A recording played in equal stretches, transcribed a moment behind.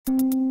Hi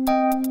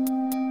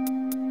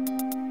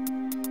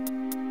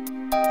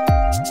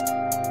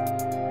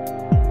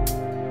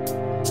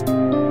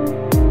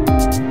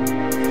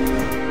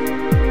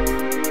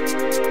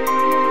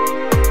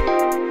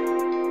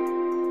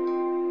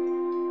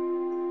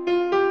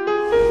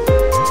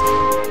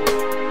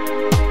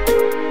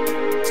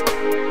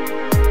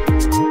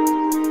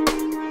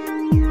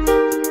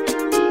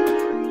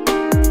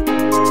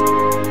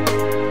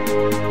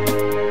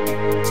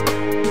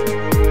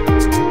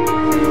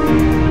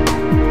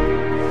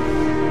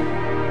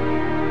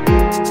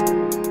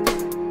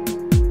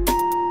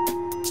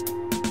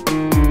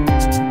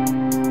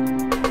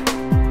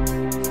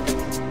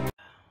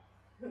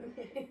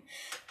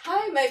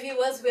my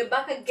viewers, we're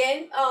back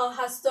again.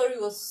 Her story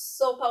was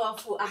so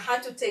powerful, I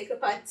had to take a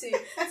part 2.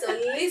 So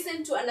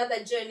listen to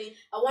another journey.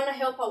 I want to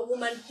help a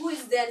woman who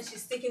is there and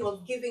she's thinking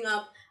of giving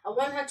up. I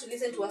want her to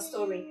listen to her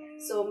story.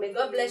 So may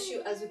God bless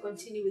you as we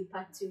continue with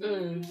part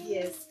 2.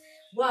 Yes.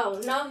 Wow,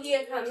 now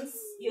here comes,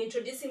 you're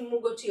introducing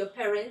Mugo to your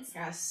parents.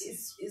 Yes.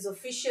 It's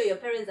official, your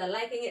parents are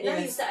liking it. Now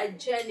you start a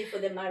journey for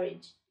the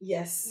marriage.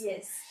 Yes.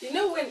 Yes. You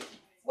know, when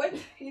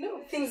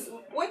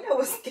I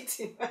was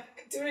getting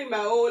back during my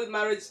whole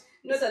marriage,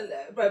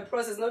 by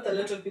process, not a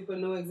lot of people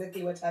know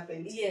exactly what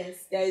happened.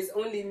 Yes. There is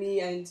only me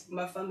and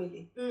my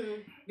family.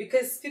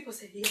 Because people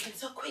say, you went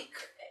so quick.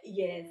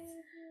 Yes.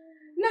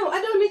 No,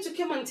 I don't need to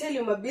come and tell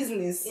you my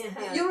business.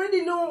 You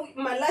already know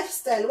my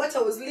lifestyle, what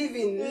I was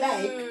living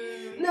like.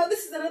 Now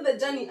this is another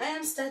journey I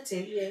am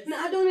starting. Yes.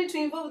 Now I don't need to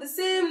involve the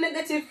same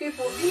negative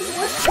people.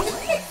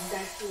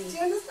 Exactly. Do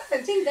you understand? I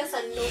think that's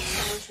a note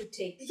someone should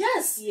take.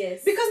 Yes.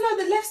 Yes. Because now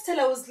the lifestyle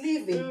I was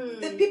living,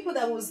 the people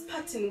that I was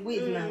partying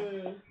with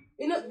now,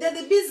 you know, they're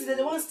the business, they're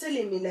the ones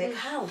telling me like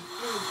how.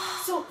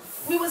 So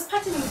we was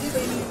partying with you,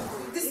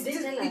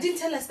 but you didn't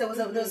tell us there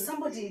was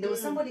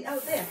somebody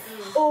out there.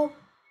 Or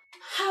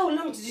how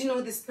long did you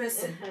know this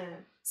person?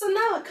 So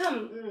now I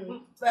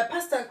come, a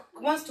pastor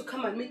wants to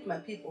come and meet my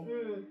people.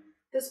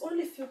 There's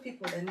only few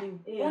people that knew.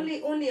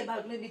 Only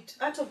about maybe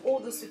out of all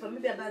those people,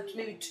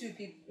 maybe 2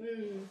 people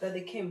that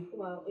they came.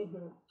 Wow.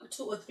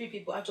 2 or 3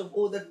 people out of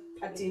all the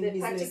party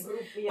business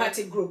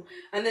party group,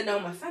 and then now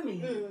my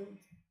family.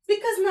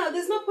 Because now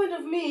there's no point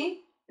of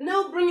me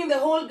now bringing the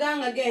whole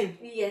gang again.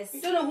 Yes.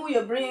 You don't know who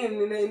you're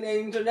bringing in the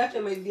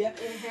introduction, my dear.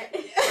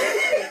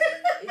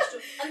 It's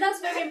true. And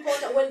that's very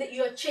important when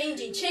you're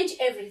changing. Change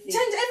everything.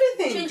 Change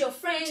everything. Change your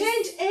friends.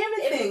 Change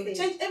everything.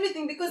 Change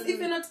everything, because if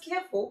you're not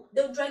careful,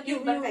 they'll drag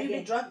you back again. You'll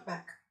be dragged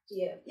back.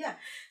 Yeah. Yeah.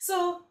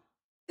 So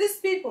these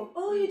people,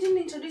 you didn't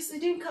introduce, you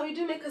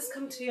didn't make us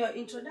come to your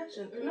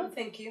introduction. No,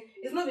 thank you.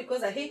 It's not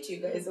because I hate you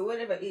guys or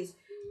whatever it is,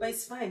 but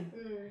it's fine.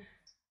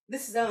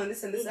 This is how and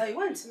this is how you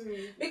want.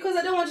 Because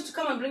I don't want you to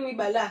come and bring me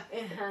bala.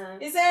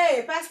 You say,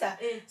 hey, pastor,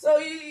 so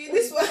you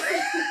this one.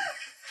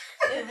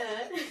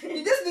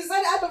 You just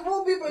decided out of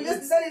all people, you just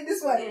decided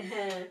this one.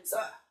 So,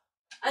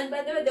 and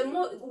by the way, the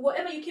more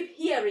whatever you keep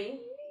hearing,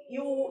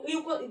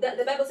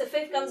 the Bible says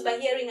faith comes by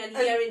hearing and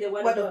hearing the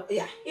word of God.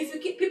 Yeah. If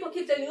people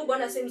keep telling you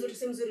Bwana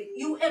Simzuri,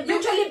 you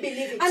eventually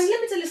believe it. And let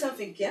me tell you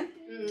something, yeah.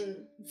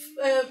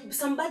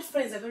 Some bad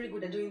friends are very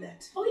good at doing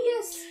that. Oh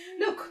yes.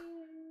 Look,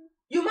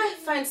 you might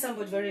find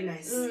somebody very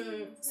nice,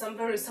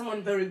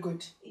 someone very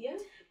good. Yeah.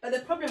 But the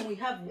problem we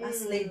have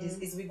as ladies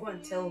is we go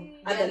and tell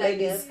other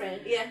ladies,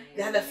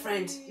 the other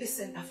friend,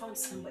 listen, I found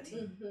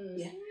somebody.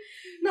 Yeah.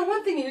 Now,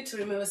 one thing you need to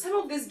remember, some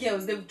of these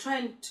girls, they've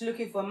tried to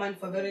looking for a man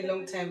for a very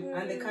long time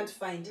and they can't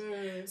find.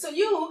 So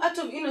you, out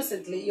of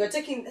innocently, you're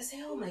taking, they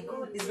say, oh my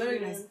God, it's very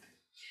nice.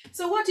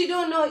 So what you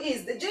don't know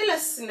is the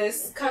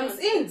jealousness comes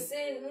in.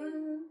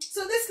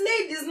 So these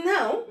ladies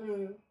now,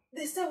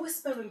 they start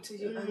whispering to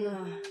you,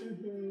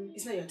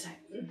 it's not your time.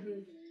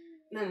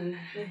 No,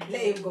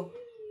 let him go.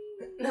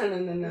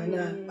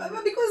 No.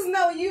 But because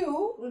now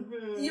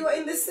you are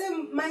in the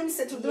same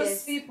mindset with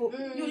those people,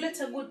 you let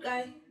a good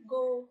guy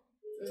go.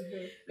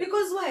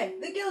 Because why?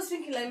 The girl's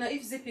thinking like, now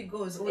if Zeepee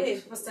goes or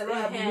if Pastor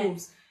Rahab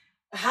moves,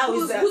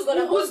 who's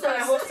gonna host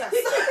us?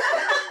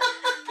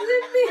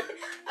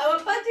 Our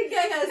party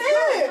gang has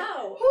gone.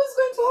 How? Who's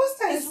going to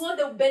host us? It's what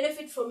they'll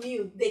benefit from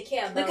you. They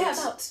care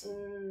about.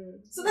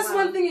 So that's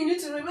one thing you need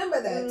to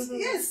remember that.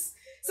 Yes.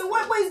 So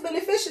what is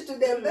beneficial to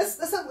them? That's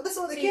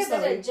what they care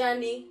about. It's a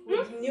journey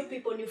with new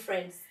people, new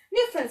friends.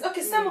 New friends.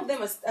 Okay, some of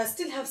them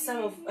still have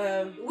some of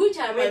which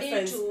are ready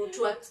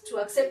to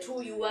accept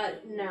who you are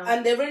now.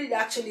 And they're ready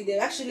they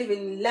actually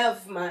even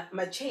love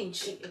my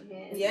change.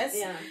 Yes.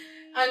 Yeah.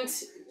 And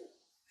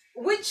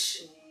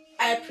which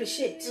I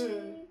appreciate.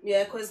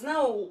 Yeah, because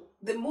now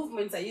the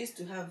movements I used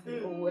to have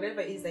or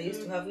whatever it is I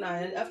used to have now,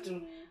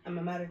 after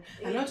I'm married.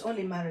 I'm not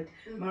only married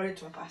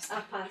to a pastor.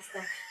 A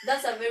pastor.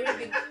 That's a very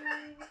big.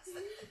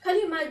 Can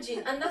you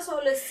imagine? And that's what I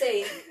always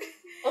say.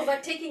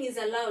 Overtaking is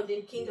allowed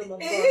in Kingdom of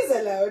God. It is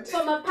allowed.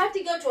 From a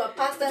party girl to a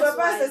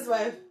pastor's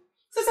wife.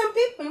 So some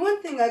people,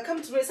 one thing I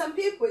come to realize, some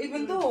people,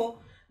 even though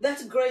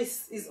that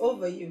grace is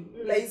over you,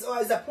 like it's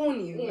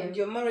upon you, and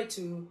you're married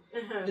to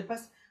the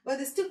pastor, but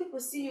there's still people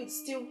see you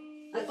still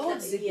at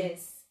odds.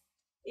 Yes.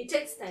 It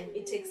takes time.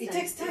 It takes time. It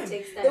takes time. It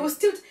takes time. They will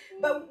still,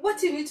 but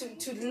what you need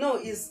to know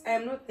is I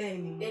am not there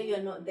anymore. Yeah,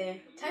 you're not there.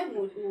 Time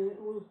will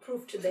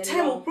prove to them.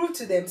 Time will prove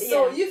to them.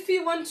 So if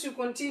you want to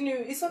continue,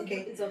 it's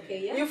okay. It's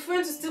okay, yeah. If you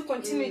want to still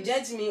continue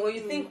judge me, or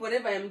you think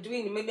whatever I'm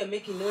doing, maybe I'm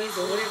making noise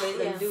or whatever it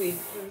is I'm doing,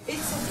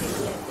 it's okay.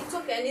 Yeah, it's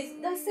okay,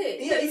 and that's it.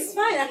 Yeah, it's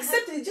fine.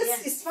 Accept it.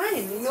 Just it's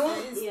fine. You know,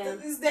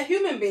 it's they're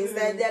human beings.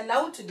 They're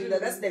allowed to do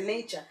that. That's their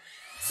nature.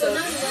 So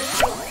now you want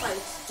to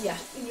fight. Yeah.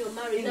 In your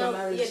marriage. In your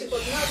marriage. Yeah,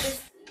 because now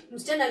this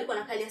msichana alikuwa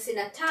anakalia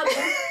sina tabu.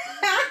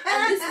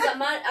 And this is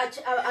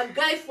a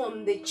guy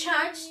from the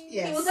church.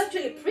 Yes. He was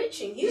actually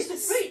preaching. He used to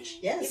preach.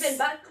 Yes. Even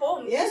back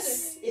home.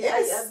 Yes.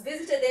 I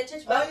visited their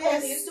church back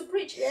home. He used to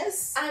preach.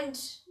 Yes. And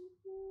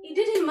he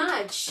didn't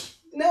match.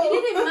 No. He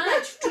didn't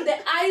match to the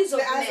eyes of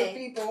the eyes men. of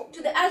people.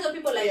 To the eyes of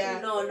people,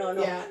 like no.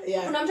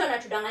 Yeah. Kuna mtu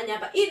anatudanganya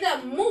hapa.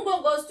 Either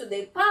Mugo goes to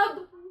the pub,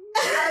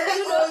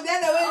 you know, the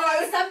other way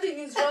around. or something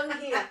is wrong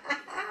here.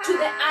 To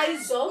the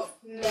eyes of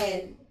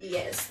men.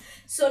 Yes.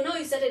 So now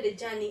you started the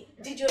journey.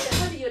 How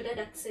did your dad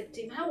accept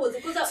him? How was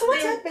it? So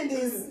what happened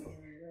is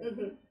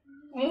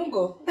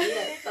Mugo.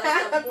 Yeah,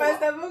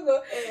 Pastor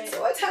Mugo.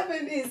 So what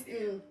happened is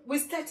we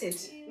started.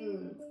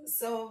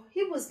 So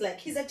he was like,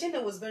 his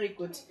agenda was very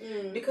good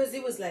because he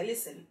was like,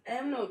 listen, I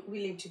am not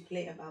willing to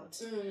play about.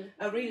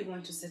 I really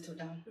want to settle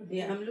down.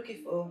 Yeah, I'm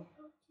looking for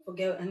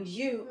girl, and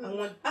you, I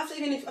want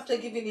after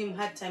giving him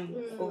hard time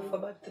for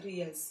about 3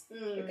 years.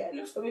 Okay,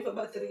 look for me for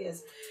about 3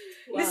 years.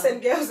 Wow. Listen,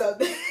 girls out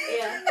there.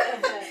 Yeah.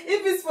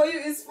 If it's for you,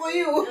 it's for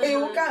you. He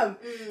will come.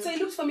 So he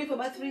looked for me for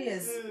about 3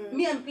 years.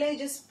 Me and play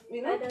just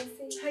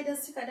hide and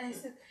seek.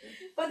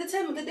 By the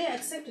time of the day I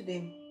accepted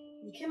him,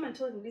 he came and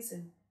told me,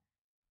 listen,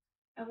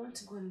 I want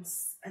to go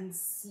and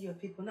see your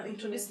people. Now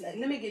introduce, let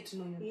me get to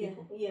know your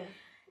people. Yeah.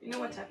 You know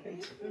what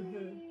happened?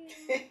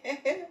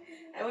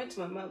 I went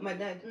to my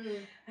dad.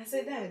 I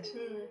said, Dad,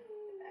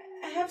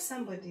 I have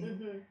somebody,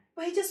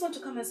 but he just want to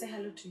come and say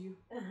hello to you.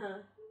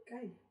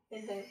 Guy.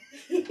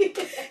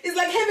 It's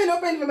like heaven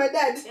opened for my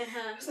dad.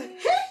 It's like,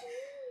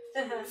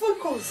 hey, phone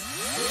calls.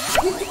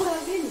 You to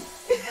go again.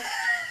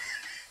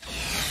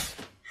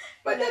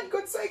 My dad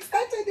got so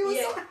excited. He was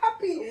so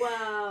happy.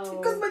 Wow.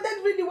 Because my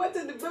dad really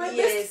wanted the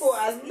best for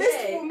us,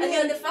 best for me. And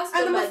you're the first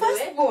one. And I'm the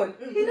firstborn.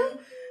 You know.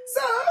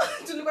 So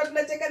tulikuwa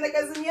tunacheka na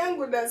kazini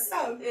yangu na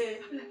sound.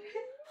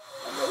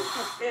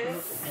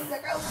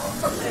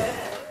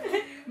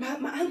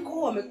 My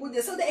uncle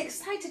amekuja, so they're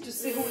excited to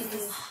see who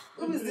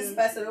is this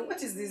person and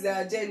what is this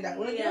agenda.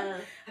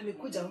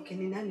 Amekuja, okay,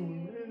 ni nani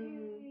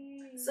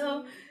huyu?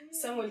 So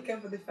someone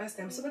came for the first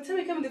time. So by the time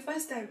he came the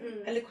first time,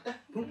 alikuta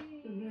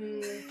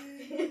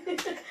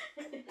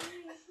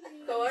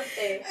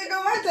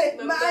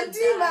Kawate, my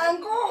auntie, my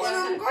uncle,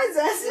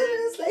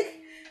 it's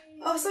like,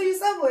 oh, so you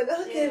someone?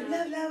 Okay,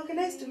 blah blah. Okay,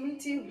 nice to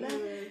meet you. Blah,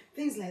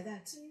 things like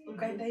that.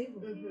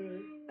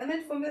 And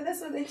then from there,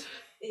 that's what they.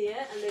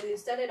 Yeah, and then you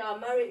started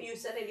You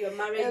started your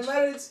marriage.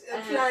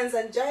 Plans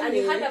and journey. And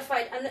you had a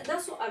fight, and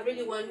that's what I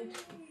really want.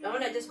 I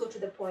want to just go to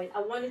the point.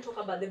 I want to talk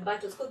about the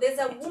battles, because there's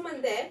a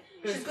woman there.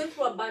 She's going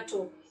through a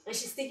battle, and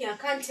she's thinking, I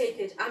can't take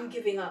it. I'm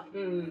giving up.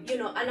 You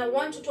know, and I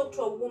want to talk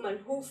to a woman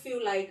who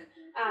feel like.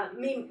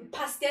 Me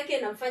past yake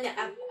namfanya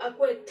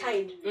akwe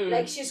tied,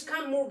 like she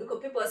can't move because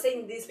people are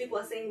saying this, people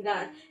are saying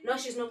that. Now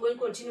she's not going to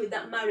continue with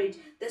that marriage.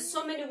 There's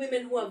so many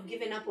women who have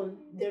given up on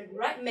the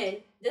right men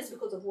just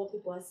because of what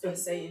people are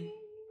saying.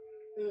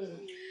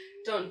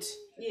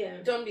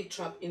 Don't be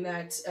trapped in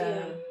that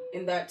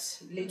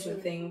little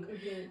thing.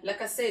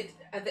 Like I said,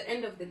 at the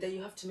end of the day,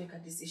 you have to make a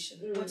decision.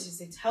 What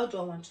is it? How do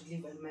I want to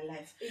live in my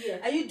life?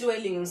 Are you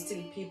dwelling on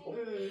still people?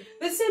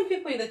 The same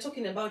people they're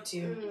talking about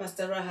you,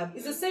 Pastor Rahab,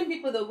 it's the same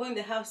people that go in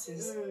the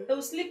houses. They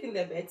will sleep in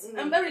their beds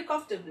and very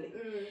comfortably.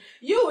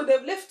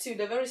 They've left you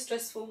in a very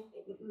stressful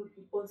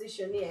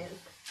position.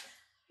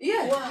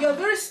 Wow. You're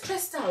very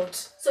stressed out.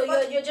 So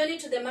your journey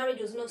to the marriage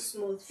was not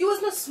smooth. It was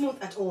not smooth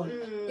at all.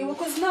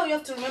 Because now you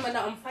have to remember,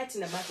 now I'm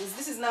fighting a battle.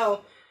 This is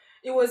now,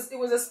 it was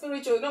a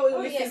spiritual, not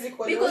only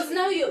physical. Because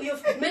now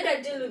you've made a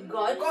deal with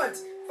God.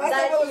 First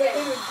of all, a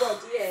deal with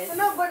God. So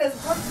now God has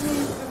brought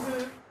me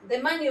the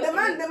man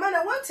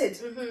I wanted.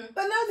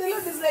 But now the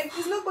Lord is like,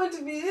 it's not going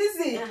to be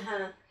easy.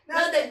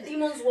 Now the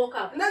demons woke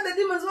up. We're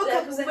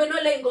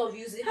not letting go of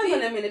you, Zippy. Hang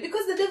on a minute,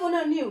 because the devil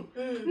now knew.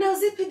 Now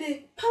Zippy,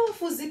 the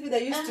powerful Zippy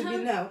that used to be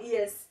now.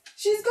 Yes.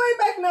 She's going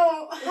back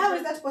now. How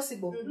is that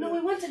possible? No, we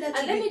wanted that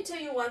to be. And let me tell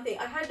you one thing.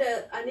 I had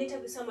an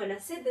interview somewhere and I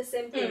said the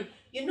same thing.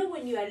 You know,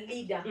 when you are a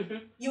leader,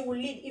 you will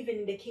lead even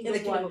in the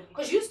kingdom world.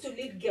 Because you used to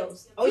lead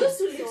girls. You used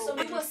to lead some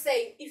people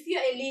say, if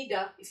you're a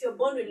leader, if you're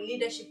born with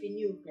leadership in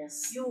you,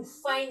 you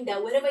find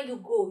that wherever you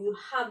go, you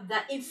have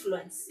that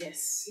influence.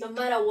 Yes. No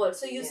matter what.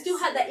 So you still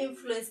have that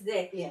influence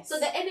there. Yes. So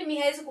the enemy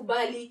has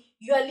kubali,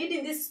 you are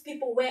leading these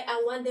people where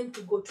I want them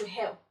to go to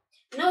hell.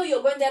 Now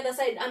you're going the other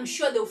side. I'm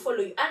sure they'll follow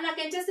you, and I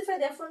can testify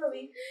they're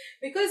following.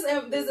 Because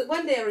there's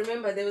one day I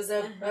remember there was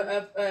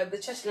the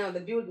church now, the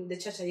building, the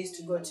church I used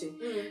to go to,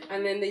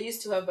 and then they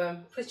used to have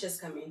preachers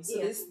coming. So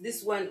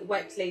this one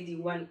white lady,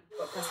 one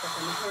pastor,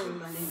 I can't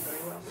remember her name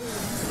very well.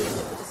 So they used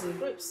to put us in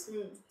groups.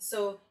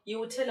 So you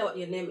would tell her what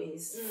your name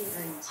is,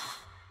 and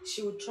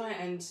she would try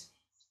and,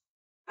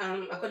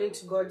 according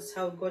to God's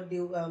how God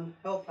will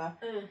help her,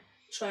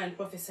 try and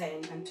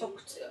prophesy and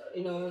talk,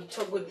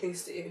 talk good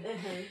things to you.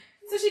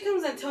 So she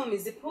comes and tells me,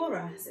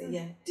 Zipporah, I say,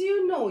 yeah, do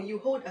you know you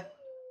hold the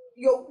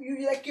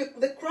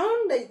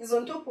crown that is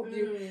on top of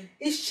you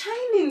is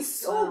shining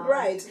so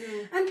bright,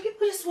 and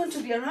people just want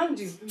to be around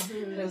you.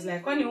 And I was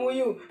like, Kwani, who are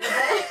you?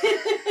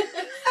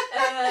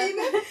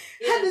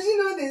 How did you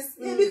know this?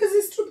 Yeah, because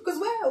it's true. Because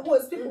where I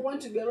was, people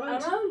want to be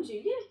around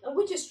you. Yeah,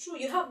 which is true.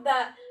 You have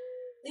that.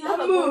 You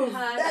have a move. good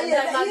heart.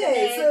 That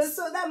magnet.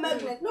 So that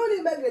magnet, no,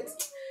 the magnet,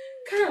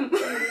 come.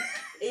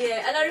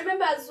 Yeah, and I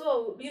remember as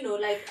well, even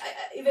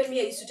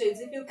me, I used to tell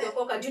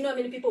people, do you know how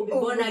many people will be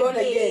born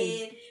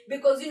again?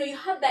 Because, you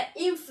have that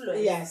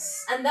influence.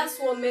 Yes. And that's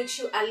what makes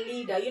you a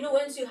leader.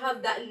 Once you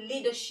have that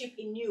leadership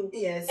in you,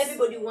 yes,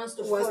 everybody wants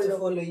to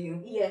follow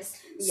you.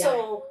 Yes. Yeah.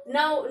 So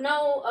now,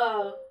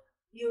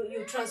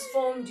 you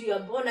transformed, you are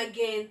born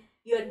again,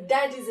 your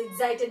dad is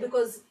excited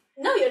because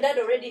now your dad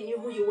already knew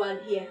who you are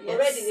here. Yes.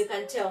 Already you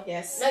can tell.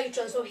 Yes. Now you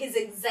transform, he's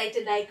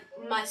excited, like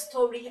my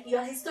story,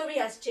 his story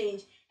has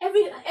changed.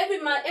 Every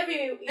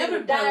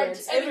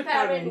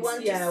parent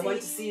wants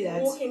to see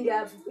that. Walking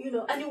there,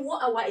 and you wore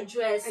a white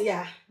dress.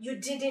 Yeah. You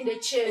did in the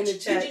church. You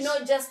did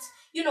not just,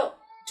 to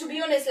be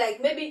honest,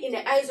 like maybe in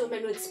the eyes of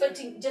men, we're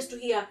expecting just to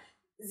hear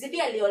Zibi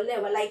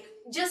aliolewa, like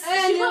just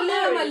she got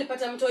married.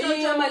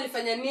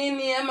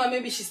 Ama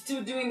maybe she's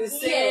still doing the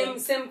same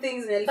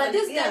things. But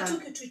this guy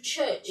took you to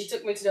church. He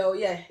took me to the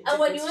And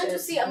when you want to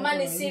see a man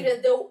is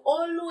serious, they'll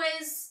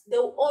always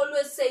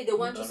say they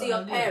want to see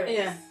your parents.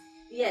 Yeah.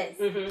 Yes.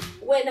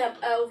 When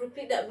I'll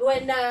repeat that.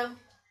 When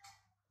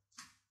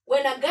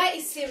a guy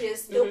is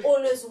serious, they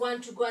always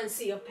want to go and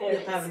see your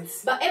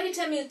parents. But every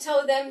time you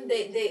tell them,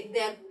 they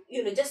are,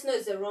 just know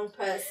it's the wrong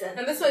person.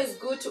 And that's why it's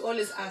good to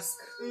always ask.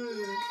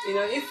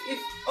 If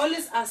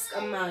always ask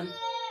a man.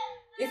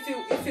 If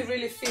you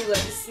really feel that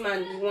this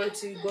man, you want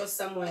to go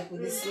somewhere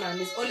with this man,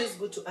 it's always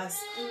good to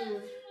ask.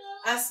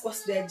 Ask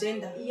what's the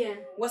agenda. Yeah.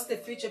 What's the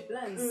future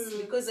plans?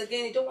 Because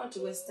again, you don't want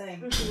to waste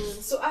time.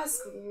 So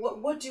ask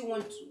what do you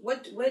want?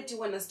 Where do you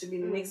want us to be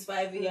in the next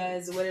 5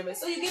 years or whatever?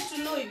 So you get to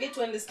know, you get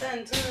to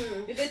understand.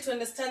 You get to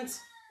understand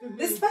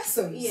this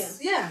person. Yeah.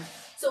 Yeah.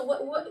 So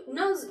what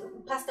now?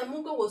 Pastor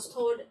Mugo was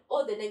told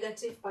all the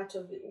negative part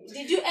of it.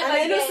 Did you ever? And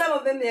I know some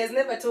of them he has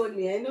never told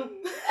me. I know.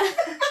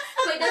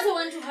 So he doesn't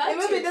want to hurt you.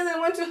 Maybe he doesn't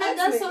want to hurt and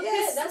that's me. okay.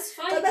 Yes. That's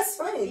fine. But that's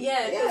fine.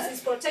 Yeah, because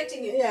he's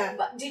protecting you. Yeah.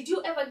 But did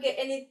you ever get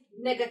any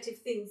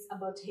negative things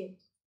about him?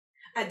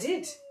 I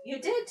did. You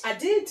did? I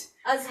did.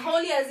 As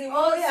holy as he was?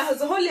 Oh yeah,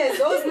 as holy as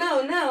he was.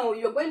 Now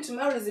you're going to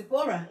marry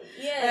Zipporah.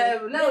 Yeah.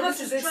 Now this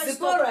is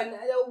Zipporah and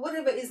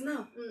whatever it is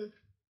now.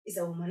 Is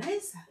a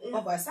womanizer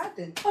of a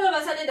sudden. All of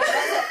a sudden the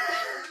person.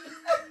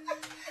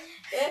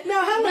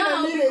 Now hang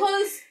on a minute.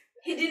 Because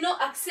he did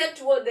not accept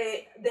what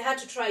they had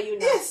to try you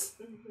now. Yes.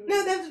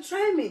 Now they have to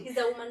try me. He's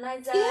a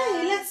womanizer.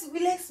 Yeah, he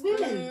likes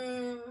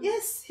women.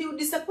 Yes, he will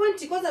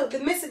disappoint you because of the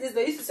messages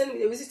they used to send me.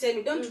 They used to tell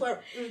me, don't worry.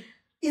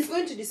 He's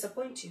going to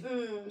disappoint you.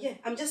 Yeah,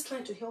 I'm just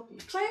trying to help you.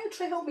 Try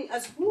to help me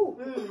as who?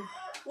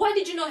 Why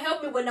did you not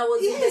help me when I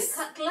was in the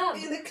club?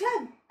 In the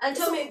club. And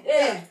tell me,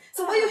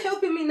 So why are you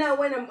helping me now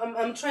when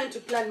I'm trying to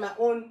plan my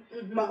own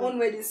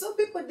wedding? So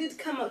people did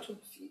come out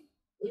with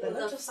it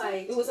was a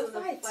fight. It was a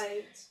fight.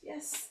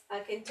 Yes. I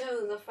can tell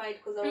it was a fight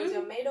because I was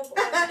your maid of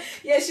honor.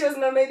 Yeah, she was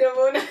my maid of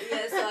honor.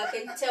 Yeah, so I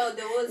can tell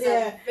there was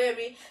a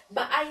very...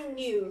 But I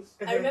knew.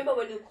 I remember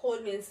when you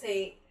called me and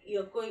say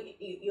you're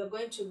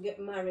going to get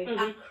married.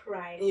 I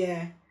cried.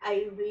 Yeah.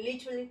 I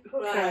literally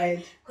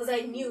cried because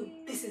I knew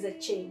this is a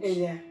change.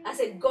 Yeah. I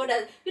said, God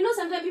has...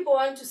 sometimes people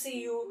want to see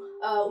you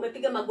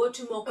umepiga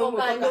magoti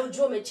umeokoka and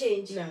ujue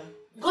umechange. No.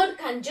 God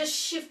can just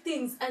shift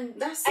things, and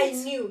I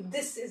knew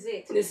this is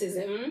it. This is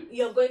it.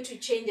 You're going to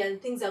change and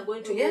things are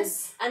going to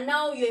move. And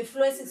now you're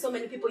influencing so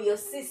many people, your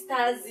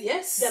sisters.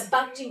 Yes. They're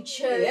back in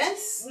church.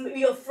 Yes.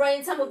 Your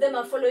friends, some of them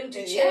are following to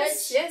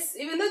church. Yes.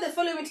 Even though they're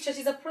following to church,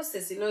 it's a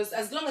process,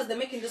 as long as they're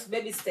making those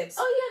baby steps.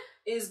 Oh,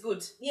 yeah. It's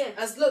good. Yeah.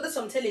 That's what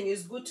I'm telling you,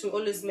 it's good to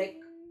always make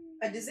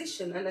a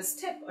decision and a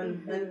step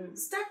and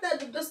start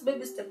that with those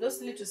baby steps, those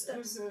little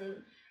steps.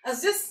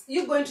 As just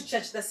you going to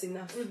church, that's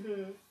enough.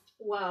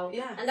 Wow.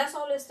 Yeah. And that's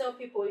what I always tell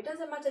people. It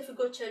doesn't matter if you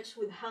go to church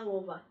with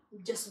hangover.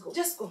 Just go.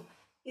 Just go.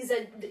 It's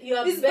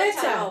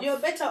better off. You're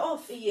better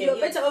off. Yeah, you're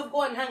better off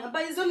go and hang.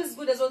 But it's always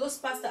good as well. Those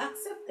pastors,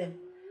 accept them.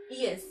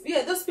 Yes.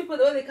 Yeah, those people,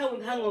 when they come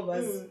with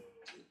hangovers,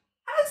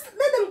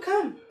 let them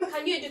come.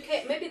 Can you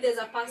educate? Maybe there's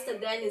a pastor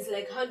there and is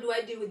like, how do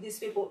I deal with these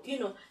people?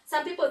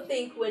 Some people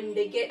think when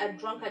they get a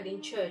drunkard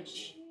in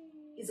church,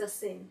 is a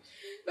sin.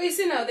 But you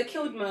see now, they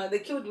killed my. They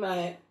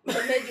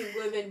made you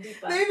go even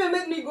deeper. They even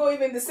made me go.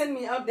 Even they send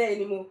me out there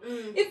anymore.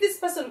 If this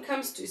person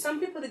comes to you, some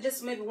people they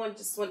just maybe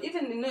want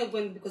even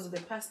going because of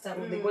the pastor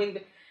or they're going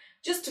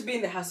just to be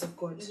in the house of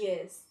God.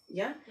 Yes.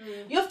 Yeah.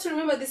 You have to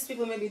remember these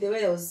people. Maybe the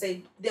way I was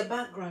saying, their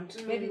background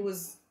maybe it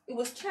was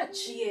church.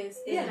 Yes.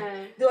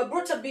 Yeah. They were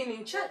brought up being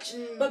in church,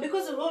 but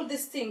because of all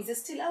these things, they're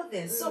still out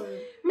there. So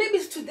maybe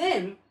to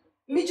them,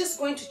 me just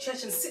going to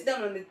church and sit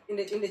down in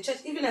the church,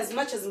 even as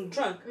much as I'm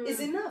drunk,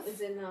 is enough.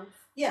 Is enough.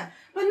 Yeah.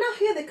 But now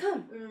here they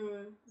come.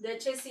 They're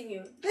chasing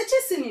you. They're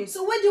chasing you.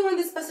 So where do you want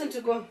this person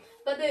to go?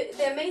 But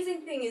the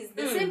amazing thing is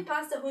the same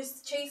pastor who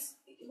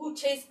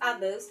chased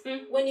others,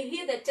 when you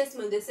hear their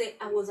testimony, they say,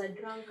 I was a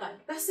drunkard.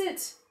 That's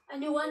it.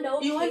 And you wonder,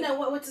 okay,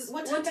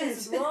 what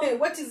happens?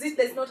 What is it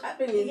that's not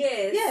happening?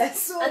 Yes. Yes.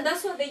 So, and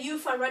that's why the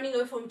youth are running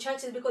away from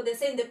churches, because they're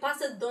saying the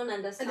pastors don't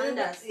understand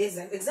us.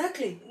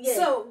 Exactly. Yes.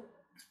 So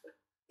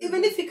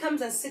even if he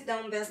comes and sit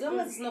down there, as long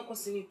as it's not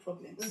causing you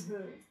problems.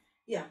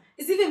 Yeah,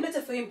 it's even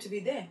better for him to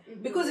be there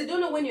because you don't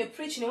know when you're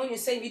preaching and when you're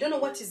saying, you don't know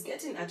what he's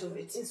getting out of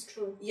it. It's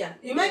true. Yeah,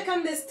 you might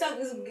come there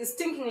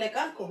stinking like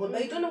alcohol,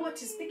 but you don't know what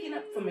he's picking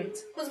up from it.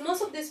 Because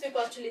most of these people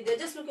actually, they're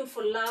just looking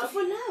for love.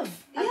 For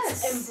love,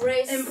 yes.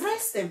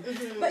 Embrace them.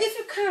 But if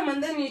you come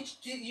and then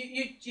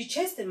you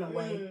chase them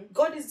away,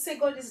 God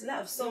is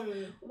love. So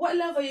what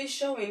love are you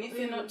showing if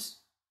you're not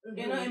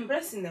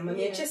embracing them and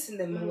you're chasing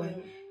them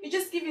away? You're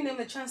just giving them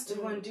a chance to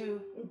go and do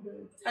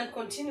and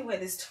continue where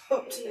they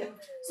stopped. Yeah.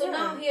 So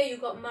now here you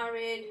got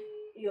married,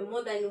 you're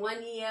more than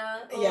 1 year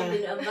old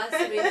in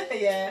anniversary.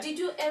 Did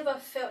you ever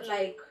felt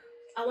like,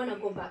 I want to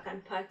go back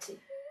and party?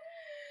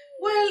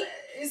 Well,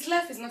 his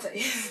life is not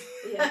easy.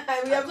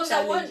 Yeah. We have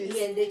challenges.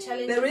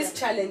 There is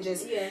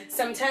challenges. Yeah.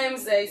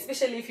 Sometimes,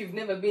 especially if you've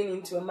never been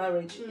into a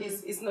marriage,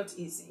 it's not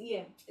easy.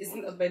 Yeah. It's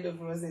not a bed of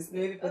roses.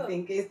 Many people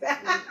think it's.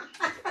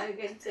 I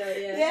can tell,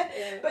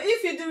 yeah. But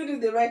if you do it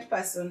with the right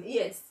person,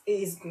 yes, it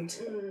is good.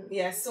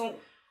 Yeah. So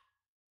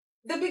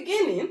the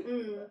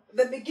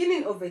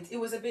beginning of it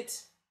was a bit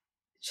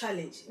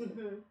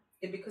challenging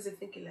because you're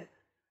thinking like,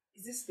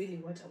 is this really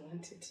what I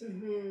wanted?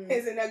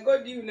 I said, I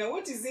got you now.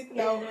 What is it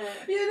now?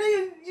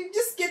 You're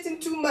just getting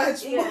too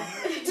much. Do you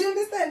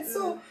understand?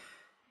 So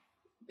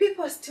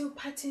people are still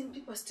partying,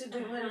 people are still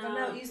doing whatever.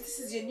 Now this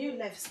is your new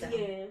lifestyle.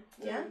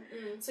 Yeah.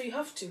 So you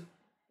have to.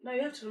 Now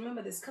you have to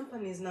remember there's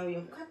companies now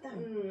you've cut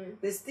down.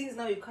 There's things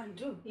now you can't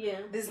do.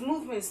 Yeah. There's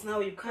movements now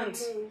you can't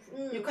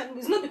move. You can't.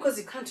 It's not because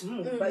you can't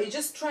move, but you're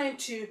just trying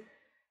to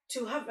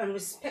have and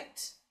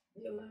respect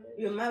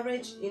your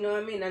marriage. You know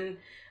what I mean, and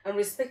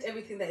respect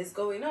everything that is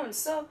going on.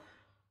 So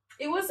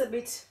it was a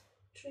bit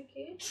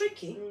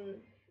tricky.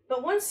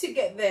 But once you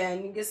get there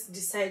and you just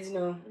decide,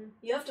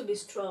 you have to be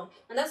strong.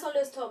 And that's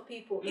always taught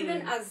people.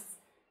 Even as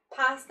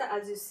pastor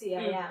as you see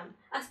I am,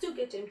 I still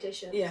get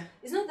temptations. Yeah.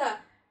 It's not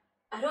that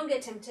I don't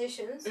get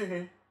temptations,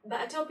 but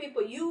I tell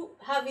people, you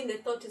having the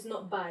thought is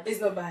not bad.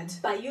 It's not bad.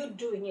 But you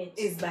doing it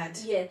is bad.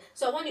 Yeah.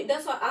 So I want you,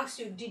 that's why I asked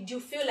you, did you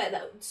feel like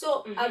that?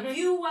 So a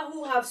viewer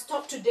who have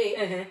stopped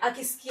today,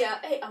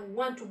 akisikia, hey, I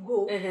want to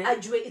go,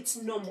 it's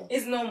normal.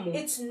 It's normal.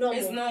 It's normal.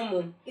 It's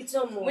normal. It's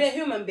normal. We're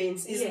human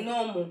beings. It's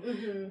normal.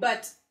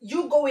 But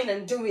you going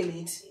and doing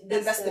it,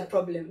 then that's the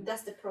problem.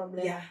 That's the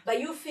problem. Yeah. But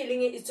you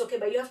feeling it, it's okay,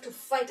 but you have to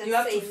fight and you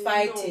have to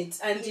fight it.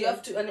 And you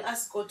have to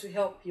ask God to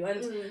help you.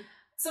 And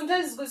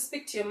sometimes it's good to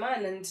speak to your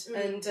man and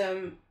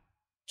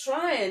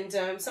try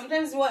and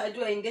sometimes what I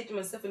do, I engage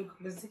myself in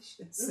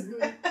conversations.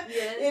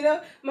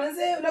 Man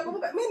say,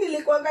 unakumbuka mimi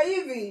nilikuwa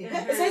hivi.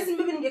 Sasa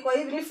mimi ningekuwa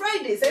hivi ni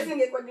Friday. Sasa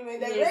ningekuwa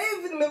nimeenda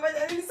live,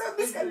 nimefanya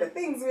this kind of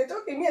things. We're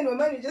talking, me and my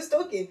man, we're just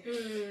talking.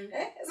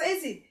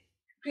 Sasa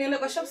Kriana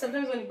kwa shop,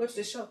 sometimes when you go to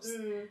the shops,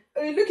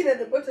 you're looking at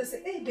the bottle and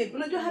say, hey babe,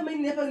 unajua how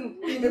many hapa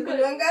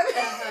nimekunywa ngapi?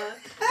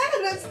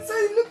 So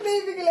you look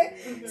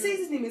like, say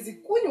hizi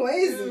nimezikunywa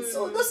hizi.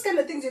 So those kind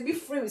of things, you'll be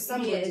free with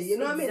somebody, you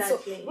know what I mean? So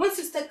once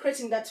you start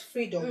creating that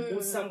freedom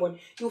with someone,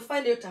 you'll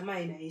find your tamaa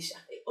inaisha.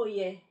 Oh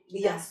yeah,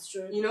 that's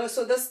true.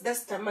 So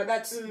that's tamaa,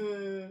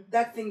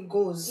 that thing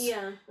goes.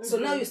 Yeah. So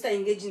now you start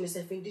engaging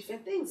yourself in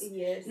different things.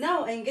 Yes.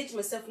 Now I engage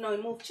myself now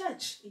in more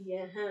church.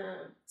 Yeah.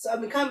 So I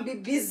become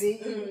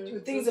busy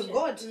with things of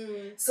God.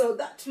 So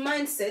that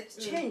mindset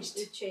changed.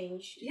 It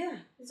changed. Yeah.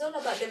 It's all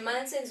about the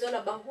mindset. It's all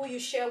about who you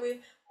share with,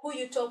 who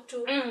you talk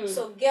to.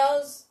 So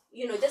girls,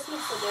 just look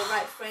for the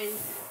right friend.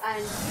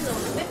 And,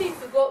 maybe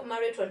if you go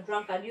married to a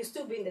drunkard, you'll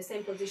still be in the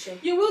same position.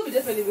 You will be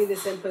definitely in the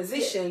same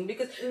position.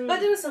 Because,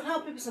 but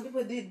somehow some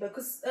people did.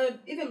 Because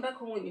even back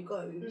home when you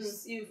go,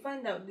 you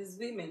find out these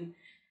women,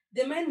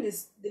 the men.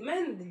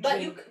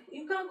 But you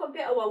can't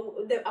compare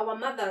our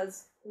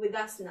mothers with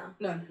us now.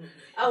 No.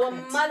 Our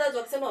mothers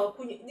were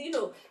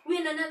we're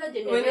in another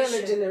generation. We're in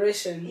another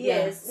generation.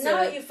 Yes. Yeah.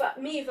 Now if I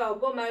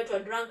go married to a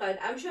drunkard,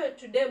 I'm sure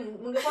today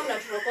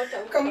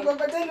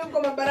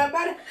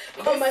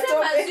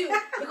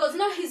because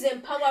now he's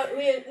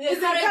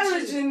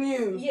encouraging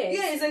you. Yes.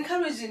 Yeah, he's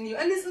encouraging you.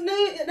 And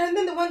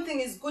then the one thing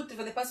is good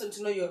for the person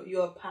to know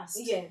your past.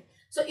 Yeah.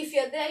 So if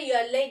you're there, you're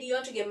a lady, you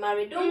want to get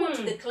married, don't go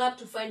to the club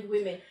to find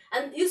women.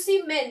 And you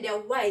see men, they're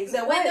wise.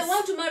 When they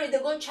want to marry, they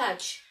go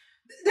church.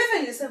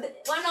 Definitely. So as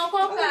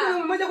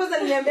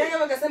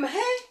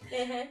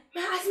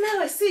now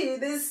I see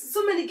there's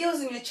so many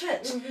girls in your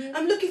church.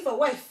 I'm looking for a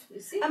wife.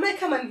 I might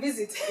come and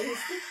visit.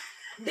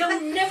 They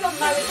will never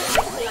marry in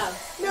the club.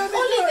 No,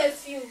 only a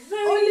few.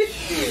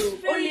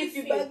 Only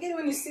few. But again,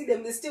 when you see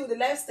them, the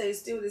lifestyle is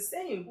still the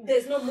same.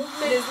 There's no movement.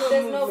 There's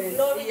no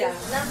glory. Yeah.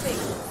 There's nothing.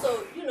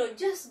 So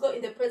just go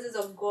in the presence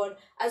of God.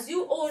 As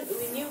you all,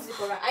 we knew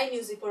Zipporah. I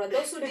knew Zipporah.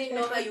 Those who didn't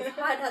know her, you've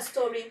heard her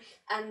story,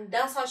 and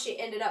that's how she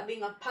ended up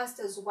being a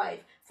pastor's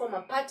wife. From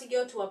a party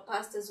girl to a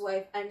pastor's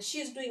wife, and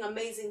she's doing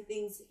amazing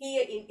things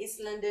here in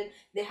East London.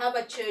 They have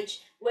a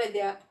church where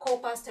they are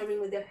co-pastoring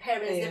with their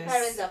parents. Yes. Their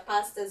parents are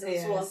pastors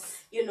as well,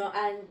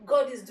 and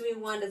God is doing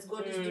wonders.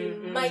 God is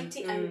doing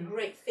mighty and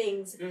great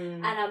things,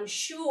 and I'm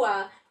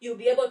sure you'll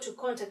be able to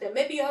contact them.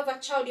 Maybe you have a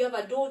child, you have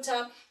a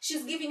daughter,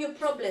 she's giving you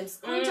problems.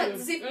 Contact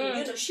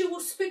zeepee. She will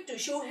speak to you,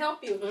 she will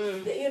help you.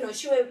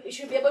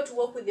 She'll be able to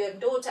work with your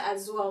daughter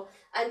as well.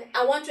 And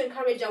I want to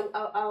encourage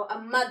a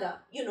mother.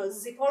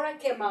 Zipporah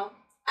came out,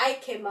 I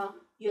came out,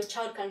 your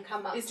child can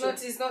come out.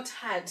 It's not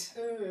hard.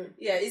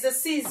 Yeah, it's a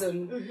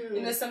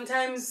season.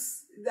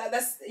 Sometimes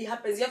it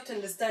happens. You have to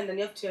understand, and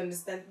you have to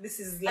understand this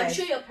is life. I'm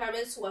sure your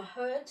parents were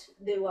hurt,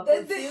 they were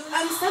confused.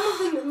 And some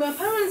of them, my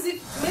parents,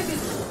 if maybe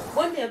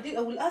one day I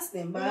will ask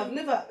them, but I've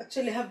never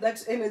actually have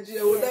that energy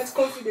or that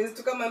confidence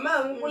to come. My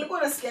mom,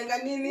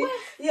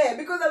 yeah,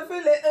 because I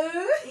feel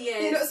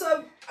like,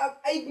 so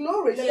I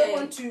ignore it. I don't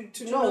want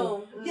to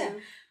know. Yeah.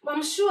 But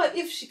I'm sure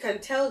if she can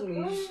tell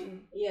me,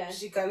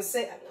 she can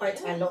say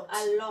quite a lot.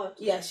 A lot.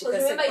 Yeah, she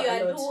can say quite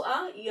a lot. Because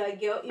remember, you're a doer, you're a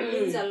girl, it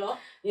means a lot.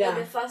 Yeah. You're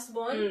the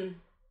firstborn.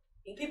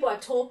 People are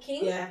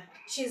talking. Yeah.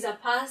 She's a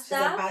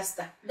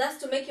pastor. That's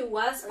to make it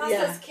worse.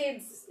 Pastors'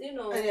 kids, we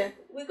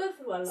go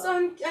through a lot.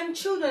 So, and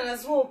children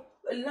as well,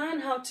 learn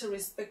how to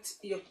respect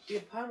your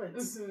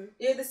parents.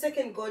 You're the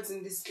second gods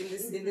in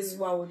this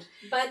world.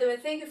 By the way,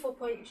 thank you for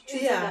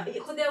pointing that.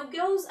 Because there are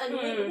girls and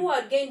women who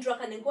are getting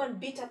drunk and then go and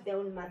beat up their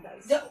own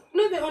mothers.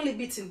 They're only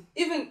beating,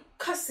 even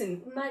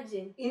cussing.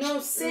 Imagine.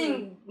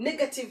 Saying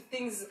negative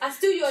things. And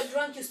still you are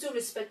drunk, you still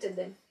respected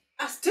them.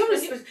 I still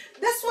respect.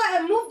 That's why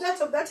I moved out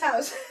of that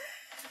house.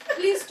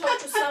 Please talk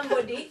to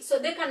somebody so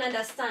they can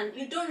understand.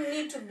 You don't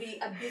need to be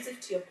abusive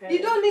to your parents.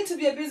 You don't need to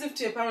be abusive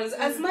to your parents.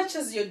 As much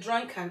as you're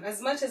drunken,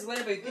 as much as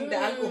whatever you think the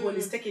alcohol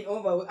is taking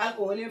over with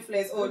alcohol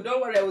influence,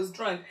 don't worry, I was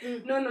drunk.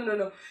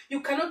 No.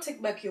 You cannot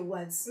take back your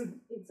words.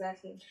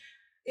 Exactly.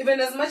 Even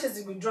as much as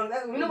you be drunk,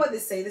 you know what they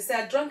say? They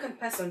say a drunken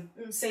person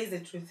says the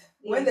truth.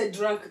 When they're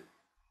drunk,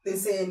 they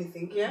say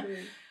anything. Yeah.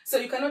 So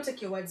you cannot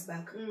take your words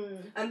back.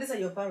 And these are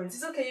your parents.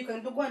 It's okay, you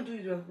can go and do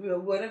your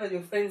whatever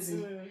your friends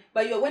in.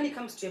 But when it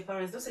comes to your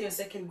parents, those are your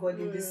second God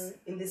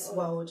in this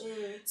world.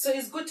 So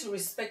it's good to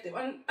respect them.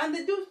 And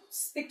they do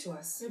speak to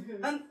us.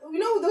 And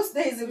those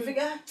days we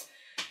figure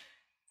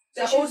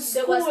they were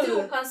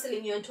still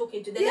counseling you and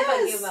talking to you. They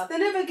never gave up. They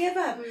never gave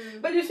up.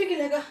 But you're thinking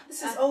like,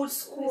 this is old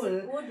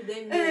school. What do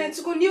they mean? It's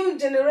a new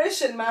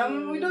generation,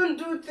 ma'am. We don't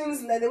do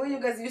things like the way you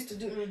guys used to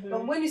do.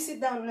 But when you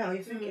sit down now,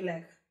 you're thinking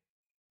like,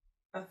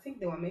 I think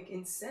they were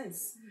making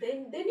sense. They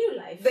knew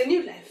life. They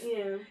knew life.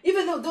 Yeah.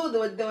 Even though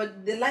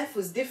the life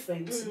was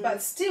different,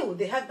 but still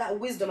they had that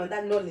wisdom and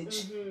that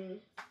knowledge.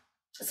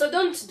 So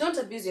don't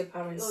abuse your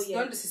parents.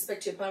 Don't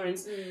disrespect your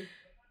parents.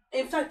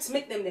 In fact,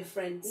 make them their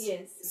friends.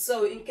 Yes.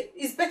 So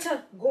it's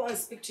better go and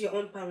speak to your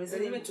own parents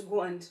than even to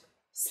go and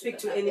speak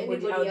to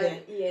anybody out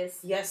there.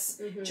 Yes.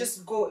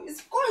 Just go.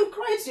 Go and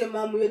cry to your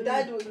mom or your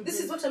dad. This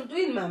is what I'm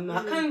doing, mom.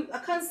 I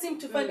can't seem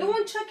to find. They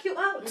won't check you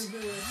out.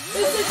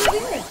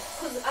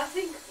 Because I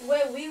think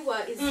where we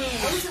were is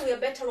obviously we are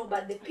better off,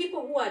 but the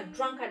people who are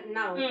drunkard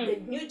now, the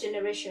new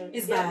generation,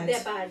 they're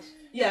bad.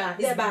 Yeah,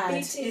 it's bad.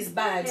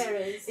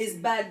 It's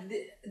bad.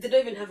 They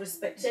don't even have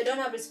respect. They don't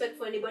have respect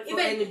for anybody.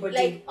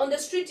 Like on the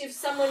street, if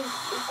someone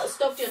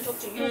stopped you and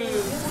talked to you, you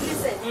will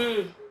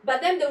listen. But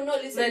then they will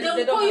not listen.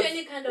 They'll call you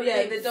any kind of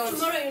name. They don't.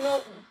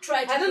 Tomorrow,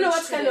 try to. I don't know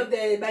what kind of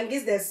the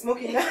bangis they're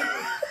smoking now.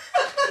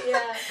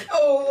 Yeah.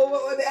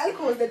 or the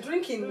alcohol they're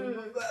drinking.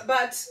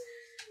 But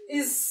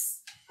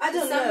I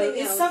don't know.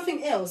 It's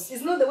something else.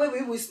 It's not the way we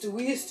used to.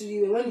 We used to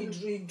when you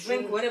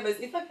drink whatever.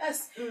 In fact,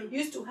 us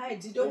used to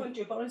hide. You don't want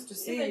your parents to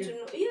see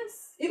you.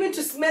 Even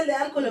to smell the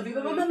alcohol of you.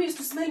 My mom used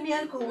to smell me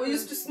alcohol. We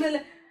used to smell.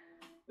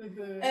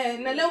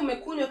 Na leo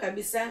umekunywa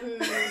kabisa.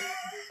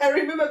 I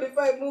remember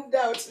before I moved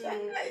out.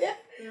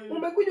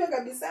 Umekunywa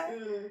kabisa.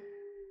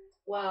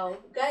 Wow,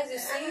 guys, you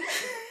see,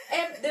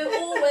 they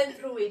all went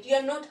through it.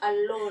 You're not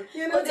alone.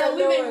 But there are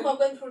women who are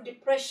going through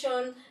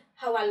depression,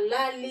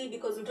 hawalali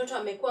because mtoto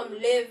amekuwa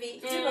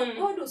mlevi.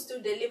 God will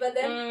still deliver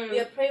them. We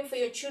are praying for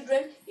your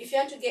children. If you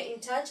want to get in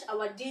touch,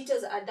 our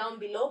details are down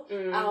below.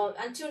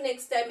 Until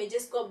next time, may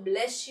just God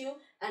bless you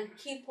and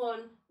keep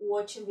on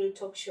watching Real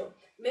Talk Show.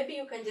 Maybe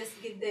you can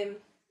just give them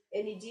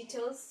any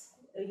details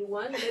you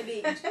want.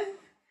 Maybe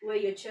where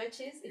your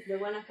church is, if they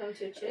want to come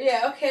to your church.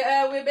 Yeah, okay.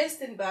 We're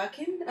based in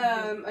Barking.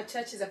 Our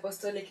church is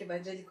Apostolic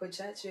Evangelical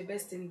Church. We're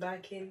based in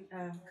Barking.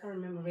 Can't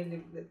remember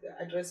really the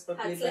address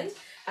properly.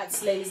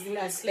 Hats Lane is in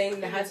Hats Lane,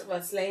 the heart of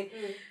Hats Lane.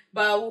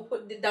 But we'll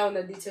put down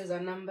the details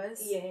and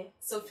numbers. Yeah.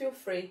 So feel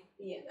free.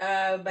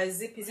 Yeah. By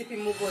zeepee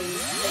mugo.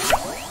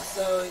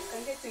 So you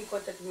can get in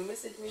contact with me,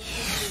 message me.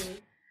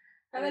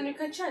 And then you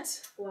can chat.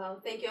 Wow,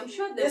 thank you. I'm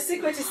sure the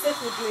secret is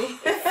safe with me.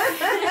 I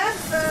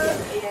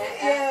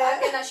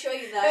can assure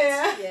you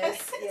that.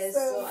 Yes.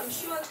 So I'm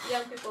sure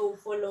young people will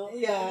follow.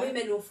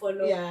 Women will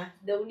follow.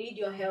 They will need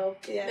your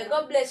help. May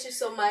God bless you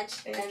so much.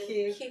 Thank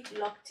you. Keep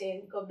locked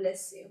in. God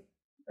bless you.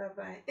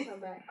 Bye-bye.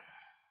 Bye-bye.